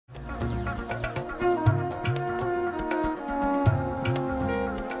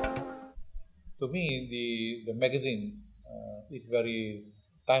me, the magazine is very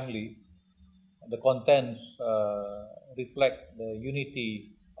timely. The contents reflect the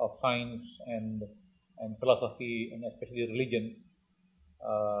unity of science and philosophy, and especially religion.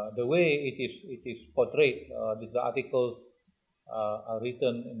 The way it is portrayed, the articles are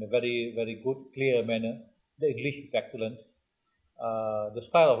written in a very good, clear manner. The English is excellent. The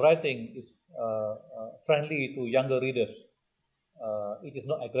style of writing is friendly to younger readers. It is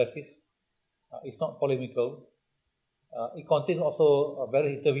not aggressive. It's not polemical. It contains also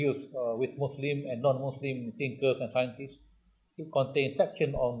various interviews with Muslim and non-Muslim thinkers and scientists. It contains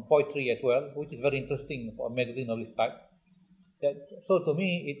section on poetry as well, which is very interesting for a magazine of this type. So to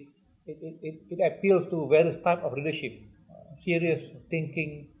me, it appeals to various types of readership, serious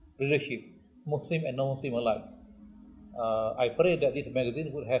thinking readership, Muslim and non-Muslim alike. I pray that this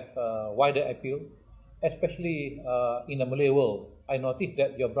magazine would have wider appeal, especially in the Malay world. I noticed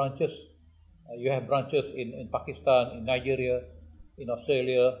that your branches, you have branches in Pakistan, in Nigeria, in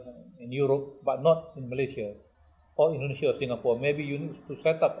Australia, in Europe, but not in Malaysia or Indonesia or Singapore. Maybe you need to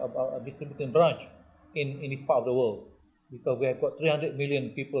set up a distributing branch in this part of the world, because we have got 300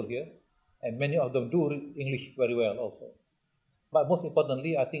 million people here, and many of them do read English very well also. But most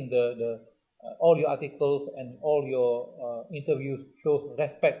importantly, I think all your articles and all your interviews show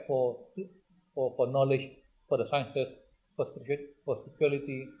respect for knowledge, for the sciences, for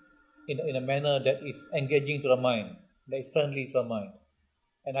spirituality, in a manner that is engaging to the mind, that is friendly to the mind.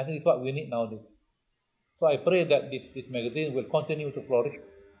 And I think it's what we need nowadays. So I pray that this magazine will continue to flourish,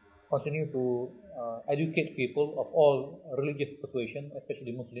 continue to educate people of all religious persuasion,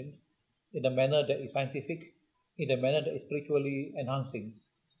 especially Muslims, in a manner that is scientific, in a manner that is spiritually enhancing,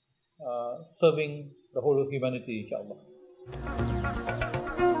 serving the whole of humanity, inshallah.